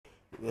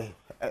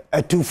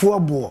a 2-4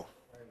 ball.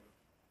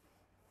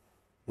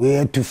 We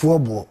are 2-4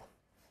 ball.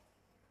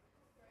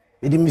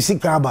 With the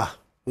Misikaba,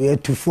 we are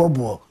 2-4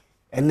 ball.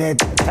 And then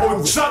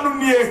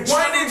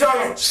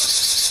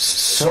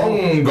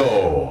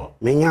Songo.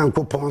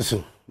 Menyanko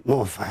Ponso,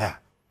 more fire.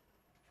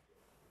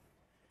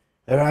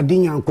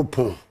 Eradin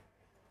Pon.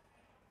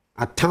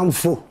 A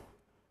tamfo.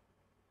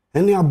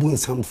 Any abu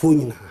some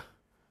phone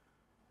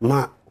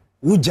ma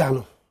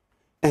wujano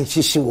and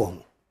shishi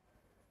wom.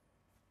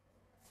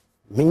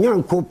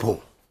 Menyanko Pon.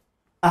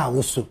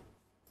 Also.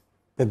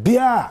 The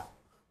beer.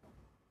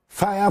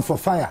 Fire for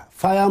fire.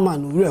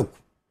 Fireman work.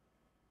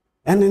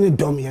 And any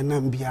domi and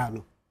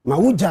ambiano. Ma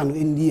wujano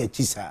in the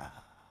chisa.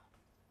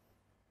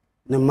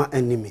 No my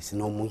enemies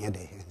no more the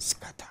hands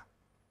scatter.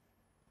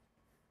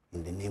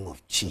 In the name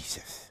of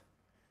Jesus.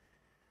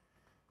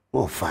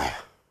 More fire.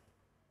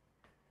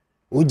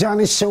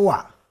 Ujani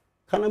showa.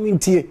 Kana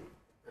mintie.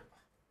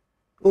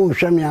 Oh,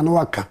 shami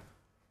anwaka.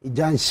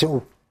 Ijan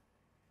show.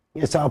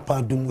 Yes, our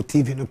part do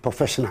TV no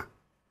professional.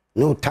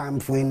 No time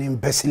for any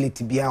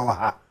imbecility be our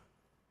heart.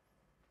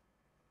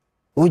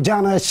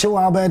 Ujana show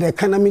abede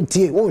kana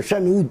mintie. Oh,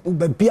 shami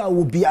ubebia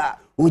ubia.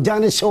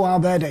 Ujani show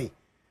abede.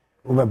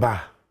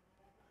 Ubeba.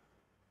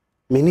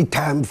 Many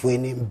time for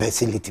any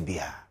imbecility be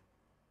a.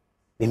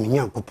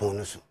 Menyanko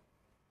Pon so.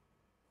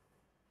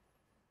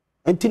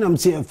 Until I'm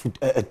saying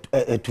a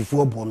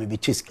 2-4 ball, maybe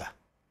Cheska.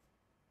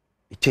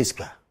 A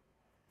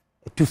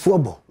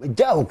 2-4 ball, a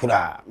jaw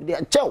cra, they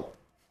are chow.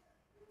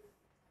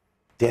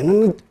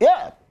 Then,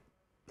 yeah,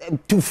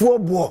 2-4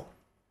 ball.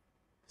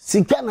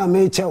 Sikana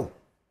may chow.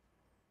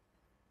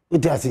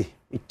 It has a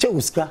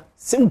chowska,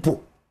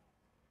 simple.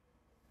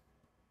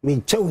 Me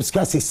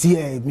chowska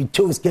see, me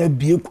chowska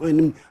be a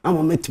coin, I'm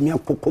a met me a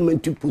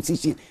comment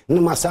position, no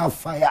matter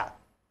fire.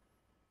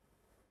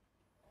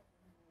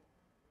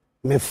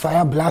 Me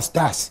fire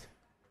blasters.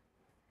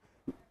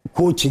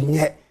 Coaching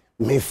yet,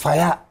 me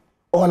fire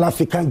all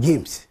African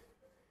games.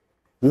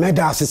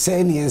 Medals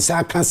saying and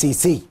I can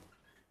see.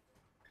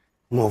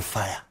 More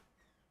fire.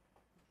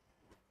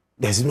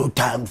 There's no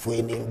time for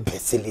any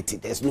imbecility.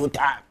 There's no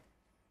time.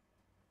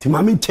 To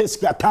mommy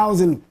chase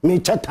 1,000, me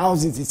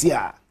 10,000 this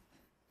year.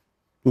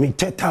 Me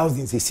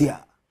 10,000 this year.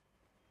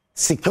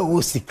 Sika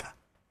o sika.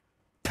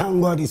 Thank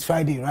God it's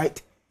Friday,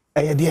 right?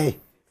 A day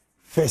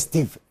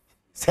festive.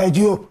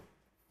 Sergio.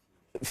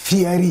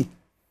 Fiery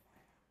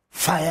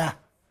fire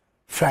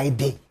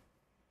Friday.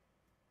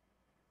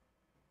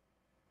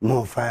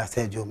 More fire,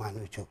 Sergio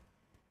Manucho.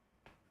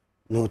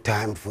 No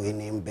time for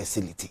any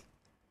imbecility.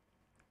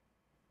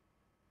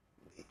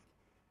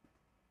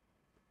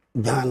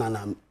 Ghana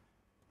na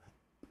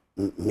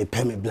me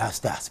pay me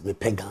blasters, me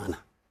pay Ghana.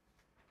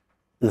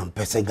 Na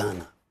pese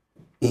Ghana.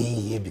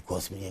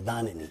 Because me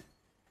Ghana ni.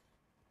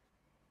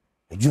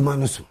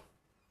 Jumanusu.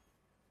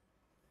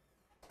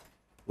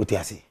 What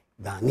you say?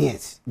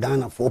 Ghanaians,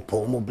 Ghana for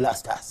Pomo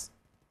blasters.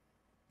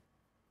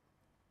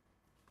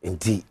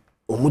 Indeed,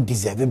 Omo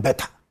deserve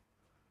better.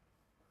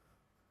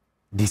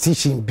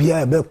 Decision be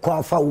a be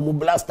kwafa Omo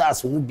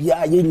blasters, Omo be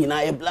a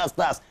yen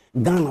blasters,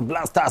 Ghana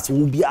blasters,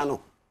 Omo be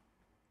ano.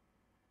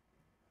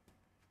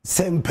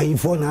 Same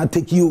painful na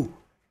take you.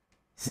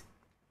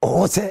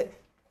 Or say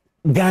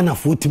Ghana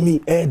foot me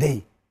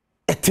day.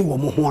 Eti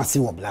Omo ho ase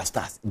wo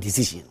blasters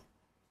decision.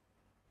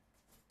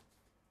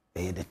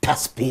 The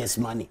taxpayers'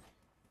 money.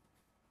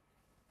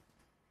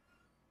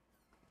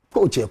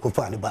 Coach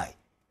Ekofani buy.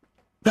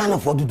 Ghana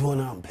for the do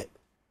na ampe.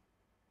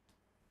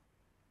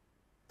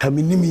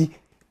 Kaminimi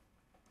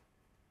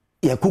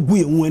ya kugu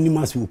ye nwa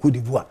animas wo Cote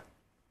d'Ivoire.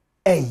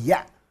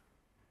 Ya.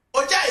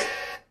 Ojai.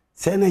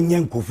 Se na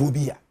nyankofo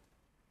bi ya.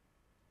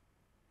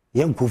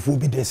 Yankofo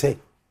bi de se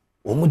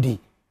omudi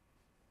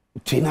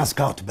trainer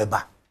scout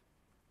beba.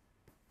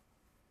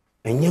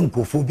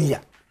 Nyankofo bi ya.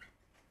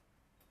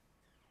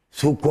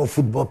 So called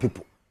football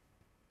people.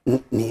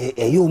 Ni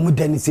you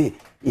omudani say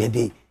ye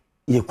de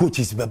your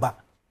coaches beba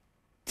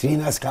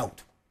trainer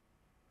scout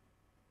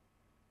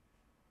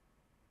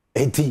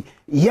eti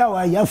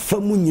yawa ya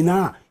famu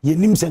nyina ye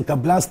nimsenka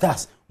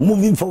blasters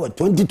moving forward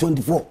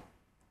 2024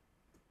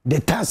 the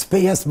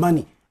taxpayers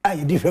money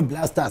I different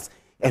blasters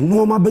and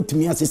no ma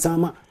betumi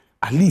asesama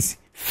at least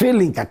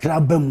failing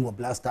kakra bam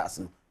blasters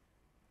no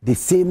the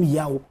same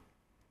yaw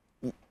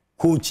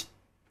coach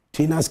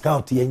trainer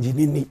scout ye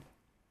engineer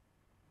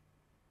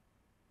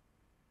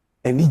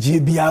eni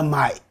jebia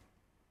mai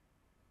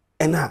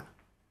ena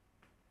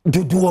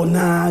dudu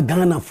na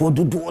Ghana for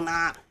dudu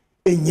na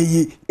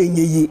enyeye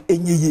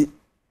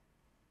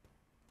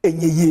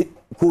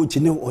coach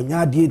ne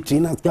onyade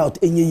trainer scout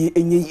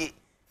enyeye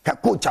ka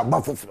coach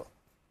abafofro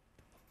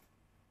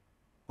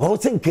all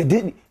think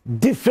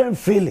different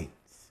feelings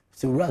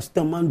so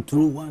Rastaman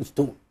threw one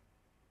stone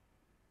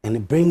and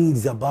it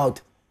brings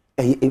about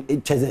a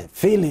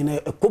feeling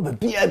a kobe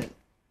biabi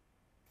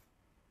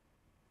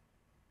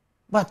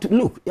but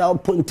look your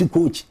point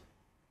coach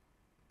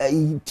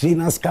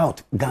trainer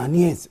scout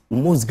Ghanaians,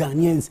 most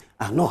Ghanaians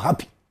are not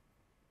happy.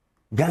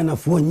 Ghana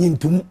for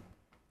nyintum.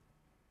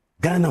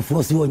 Ghana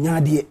for si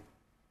onyade.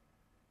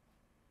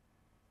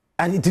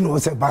 anything no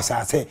say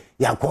basa say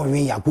ya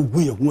kowe ya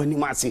gugu ye hu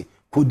anim ase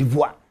Cote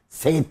d'Ivoire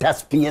say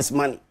taxpayers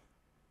money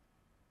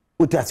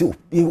utase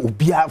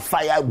obia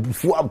fire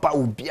bufu aba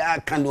obia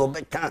kan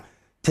obeka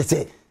te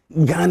say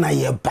Ghana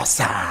ye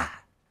basa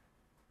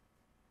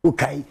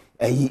okay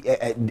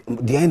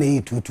the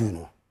NA 22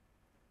 no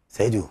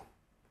say do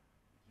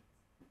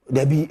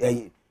there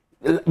be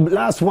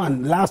last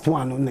one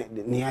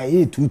ni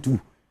I 22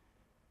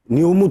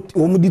 ni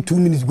omu di 2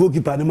 minutes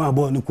goalkeeper na ma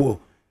ball ni ko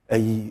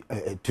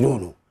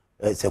no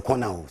se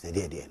corner o se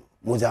there no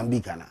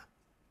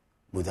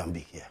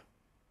Mozambique here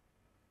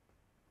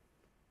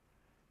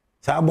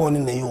sa ball ni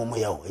na yo mo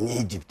ya o enye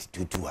Egypt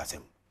 22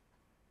 asem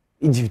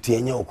Egypt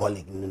enye o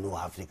colleague no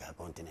Africa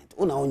continent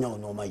una onya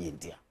no ma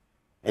yentia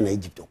na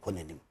Egypt o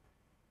konanim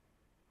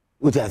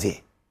uti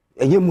ase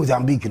enye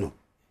Mozambique no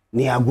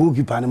ni a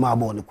goalkeeper na ma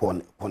ball ni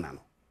corner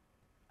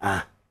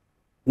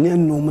no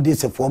no mo dey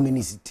say 4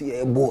 minutes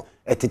ti ball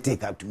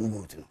take up to go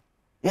no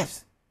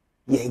yes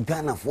ye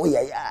Ghana for ya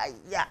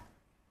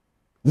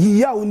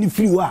only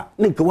free wa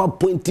na ka wa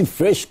point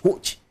fresh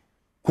coach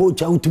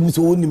out to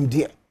so onim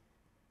there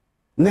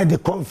na the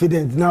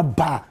confidence na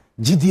ba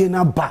GDA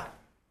na ba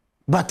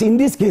but in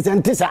this case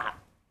antisa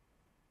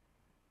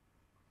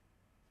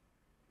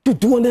to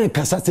do na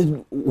kasa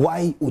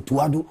why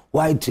Otuado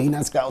why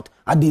trainer scout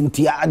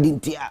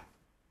adintia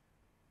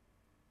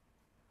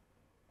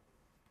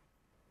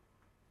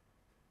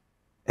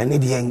ene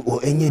die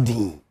o enye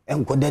din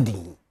enkoda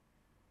din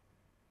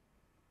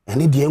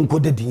ene die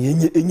enkoda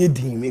din enye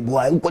din me bo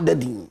enkoda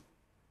din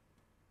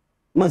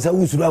masa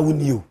wusuru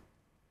awuni o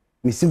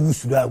me se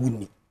wusuru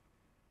awuni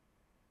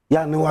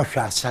ya na wa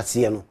hwa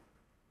asase no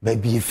ba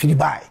bi free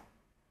buy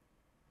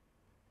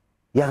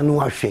ya na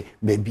wa hwe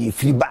ba bi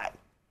free buy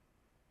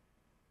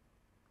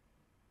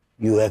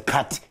you a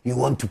cat you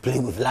want to play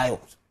with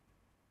lions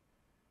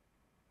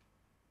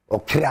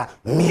okra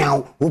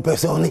meow wo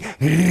person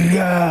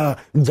ya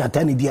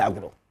jatani di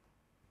agro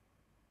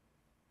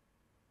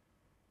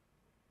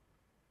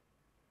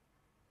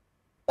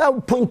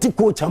point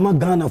coach ama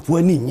Ghana for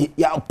ani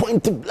ya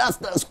point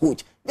blasters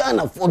coach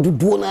Ghana for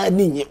do na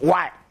ani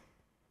why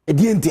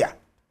edientia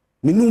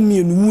menu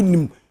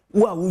wunim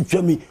wa wo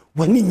twami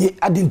wani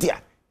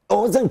adentia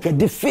ozanka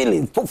the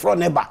feeling for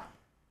never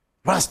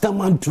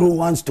Rastaman throw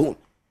one stone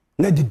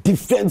na the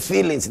different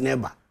feelings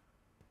never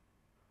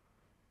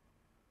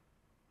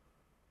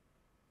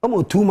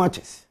Omo 2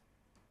 matches.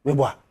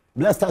 Meboa,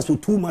 Blasters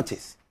with 2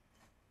 matches.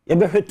 You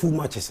be hit 2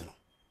 matches no.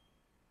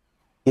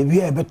 If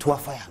you ever to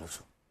fire no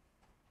so.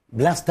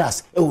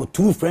 Blasters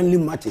 2 friendly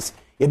matches.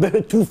 You be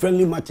hit 2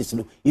 friendly matches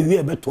no. If you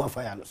ever to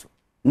fire no so.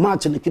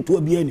 Match na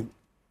kitu bi anim.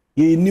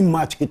 Ye nim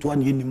match kitu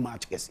an ye nim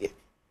match kese.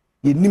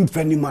 Ye nim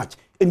friendly match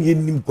and ye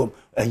nim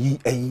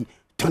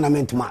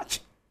tournament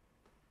match.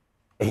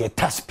 A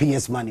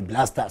taxpayers money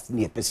Blasters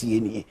ni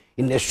pesi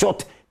in the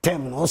short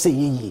term no say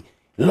ye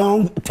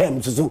long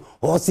term so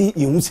or see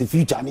you see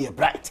future near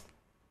bright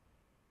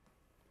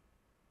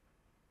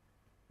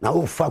now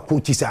ufa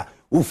coaches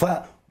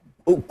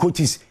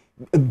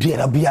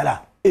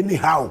biara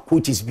anyhow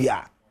coaches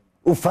biara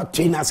ufa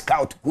trainer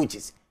scout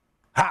coaches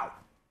how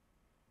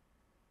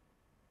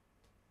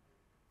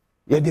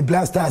yeah the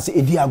Blasters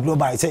idea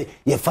global say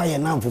you fire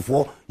now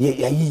for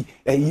ye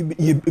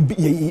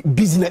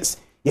business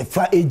ye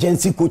fa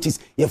agency coaches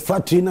ye fa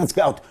trainer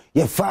scout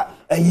ye fa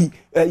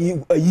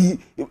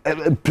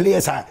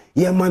players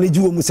ye manage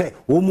wo mu say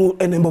wo mu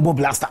enemo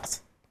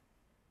Blasters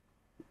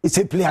it's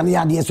a player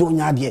na ade so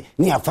nya ade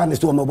ni afa ne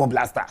so mo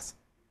Blasters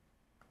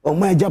o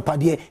ma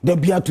japade they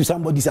be to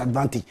somebody's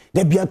advantage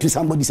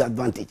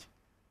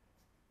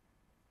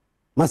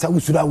masa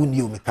usura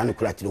wuni o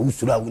mechanical ati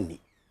usura wuni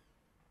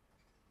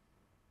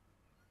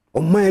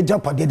o ma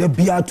japade they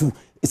be to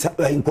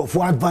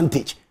for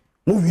advantage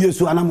mu wie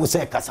so anamo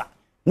say kasa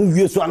mu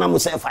wie so anamu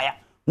se fire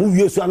mu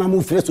wie so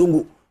anamu fre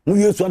songo mu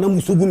wie so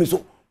anamu sugu mi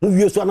so mu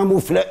wie so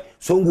anamu fre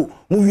songo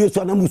mu wie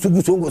so anamu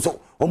sugu songo so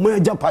o ma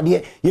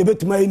japade ye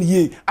betima ni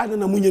ye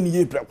adana munye ni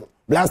ye preko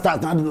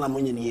Blasters na adana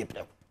munye ni ye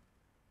preko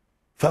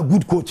fa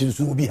good coaches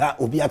so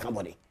obi aka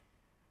body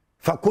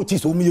fa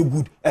coaches o me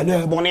good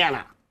eno e bone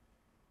ana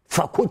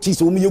fa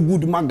coaches o me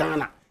good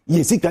magana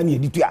ye sika ni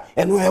editua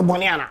eno e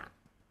bone ana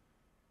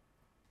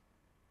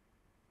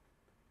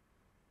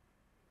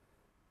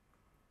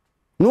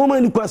no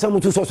man ni kwasa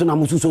mutu so na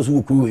mutu so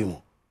wo kuwe mu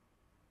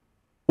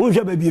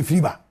wonhwa ba bi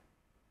free ba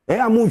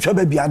amu hwa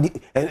ba bi ade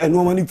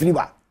no man ni free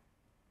ba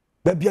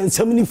ba bi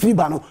ansam ni free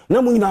ba no na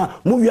mu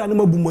nyina mu wia na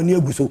mabumani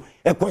aguso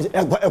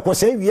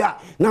ekose wia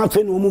na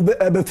afa no mu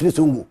be free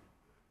so ngo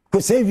ko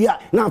se wia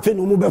na afa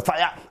no mu be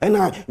fire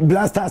na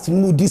Blasters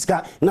mu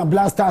diska na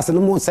Blasters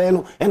no mu say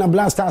no na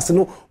Blasters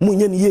no mu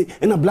nya ni ye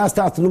na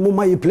Blasters no mu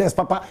mai players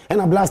papa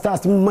na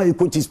Blasters mu mai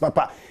coaches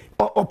papa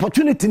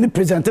opportunity ni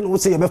present no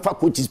say be fa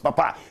coaches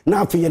papa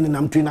na afa ye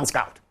nam trainer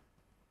scout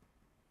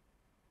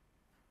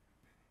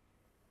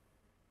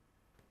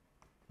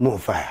more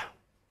fire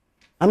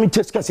I mean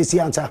Cheska sisi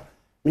answer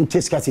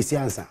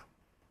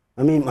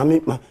I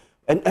mean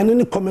and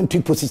any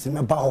commentary position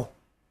about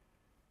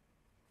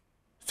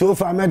so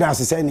far made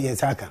as say ni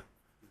saka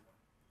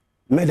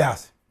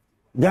medals.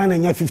 Ghana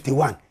nya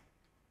 51.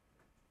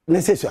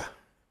 Necessary.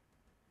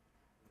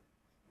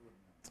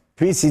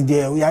 Peace is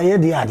there. We are here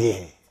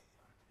there.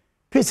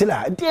 Peace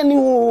la. There ni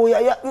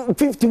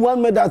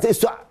 51 medals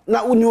extra.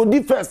 Na no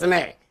difference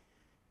na.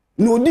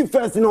 No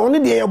difference na only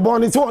there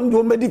born is one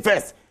do me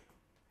first.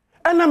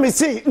 And I me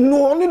say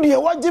no only there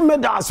what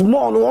medals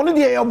more no only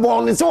there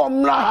born is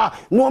one na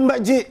no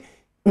meji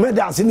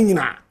medals ni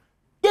nyina.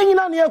 Ye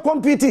nyina na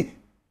compete.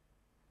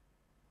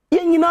 Ye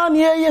nyina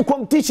na ye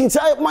competition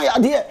say my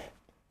idea.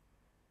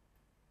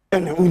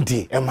 And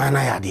unti e man na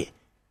idea.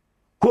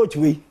 Coach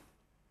we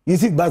you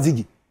see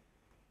Bazigi.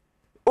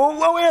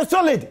 Oh we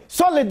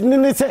solid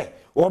ni say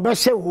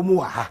obehye wo mu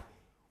ha.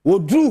 Wo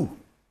drew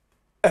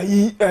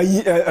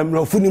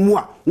emrofuni mu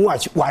a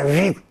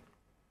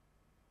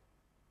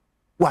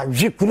wa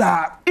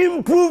kula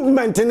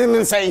improvement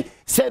ni say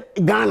said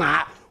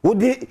Ghana wo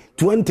di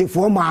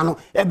 24 man no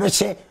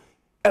ebehye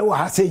e wa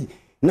ha say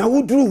na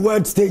wo drew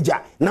world stage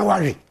na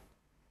wa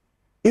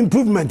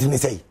improvement ni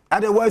say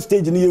at the world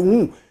stage ni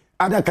hu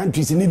other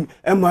countries ni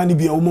e man ni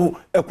bia omo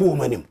e ko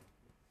omanim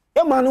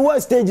e man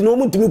world stage no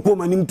mutumi ko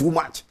omanim too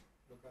much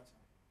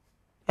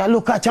ya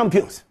local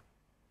champions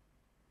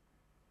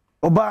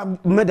Oba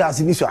medals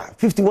in Israel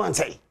 51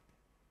 say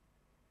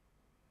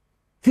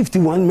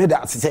 51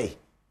 medals say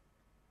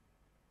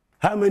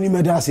how many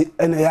medals in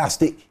a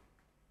stake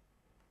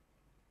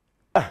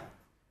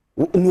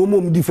no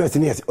more difference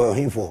in yes or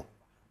him for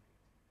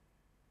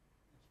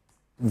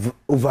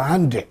over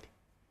 100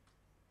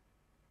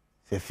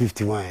 say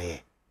 51 yeah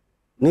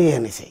ne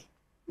any say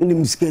ni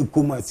musike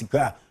kuma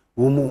sika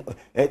wo mu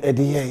e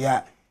de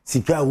ya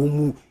sika wo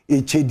mu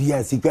echedi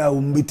ya sika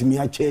wo mbetimi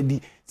a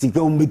chedi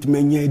sika wo mbetimi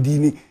anya di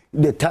ni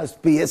the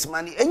taxpayers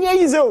money enya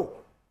yizo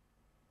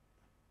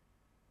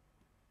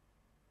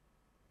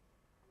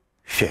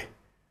she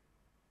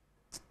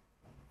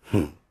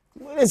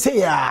what say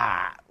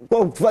ya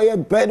go fire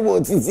bed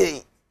what he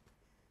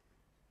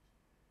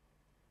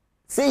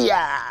say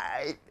ya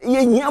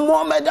ye nya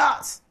more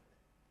medals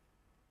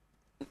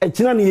e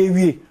china na ye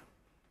wie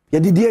ye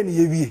didie na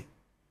ye wie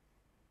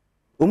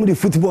omu di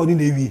football ni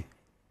na ye wie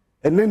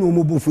enne no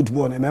omu bo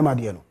football na mema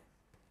de no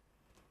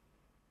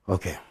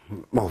okay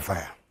more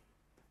fire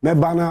me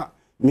bana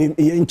me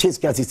yen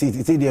cheska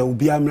say there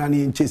obi amra na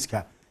yen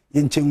cheska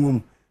yen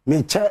chenwum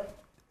me che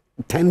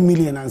 10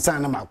 million ansa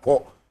na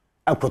makọ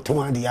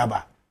akoto ande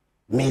aba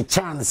me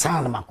chance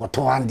na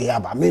makoto ande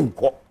aba me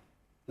nko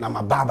na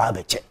mababa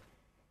beche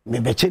me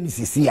beche ni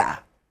sisi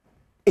a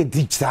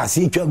ediksa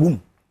si twagum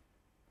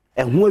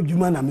ehun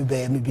adwuma na me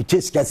beche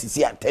sika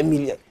sisi a 10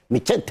 million me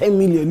che 10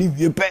 million ni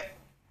wie pe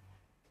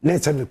na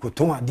se me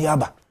koto ande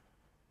aba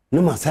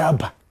no masa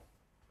aba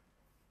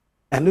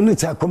and no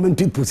it's a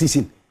commentary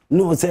position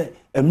no say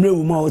emre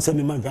wo ma wo say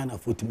me Ghana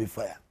for to me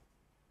fire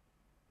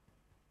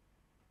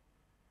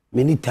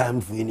many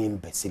time for any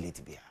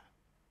imbecility bia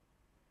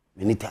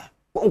many time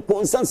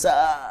consensus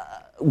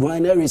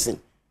Ghana reason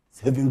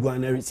saving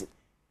Ghana reason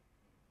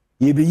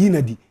ye be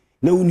yinadi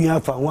na wonu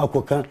afa won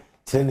akoka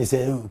tire ne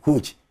say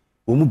coach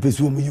wo mu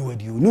pesu wo mu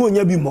yiwadi no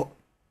onya bi mo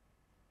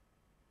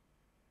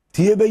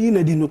ti ye be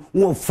yinadi no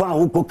won fa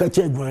wo koka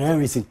che Ghana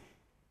reason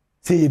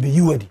say ye be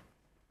yiwadi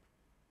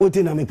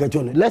oti na me ka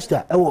chono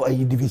Leicester e wo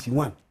ayi division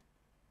 1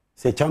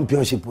 say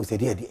championship o say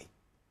there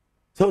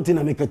so oti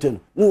na me ka chono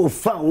wo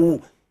fa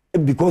wo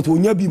because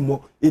onya bi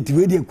mo eti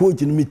we dey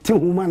coach no me ti ho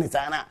man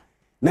sana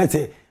na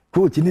say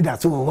coach ni da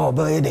so wo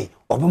ba ye dey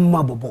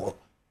obamma bobo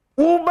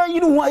wo ba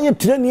yiri ho aye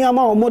training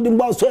ama o modern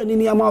ba so ani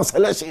ni ama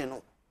selection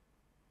no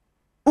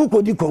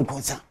uko di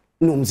konkonsa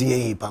no mzi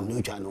ye pam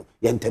no twa no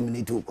ye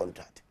terminate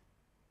contract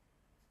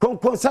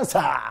konkonsa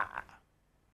sa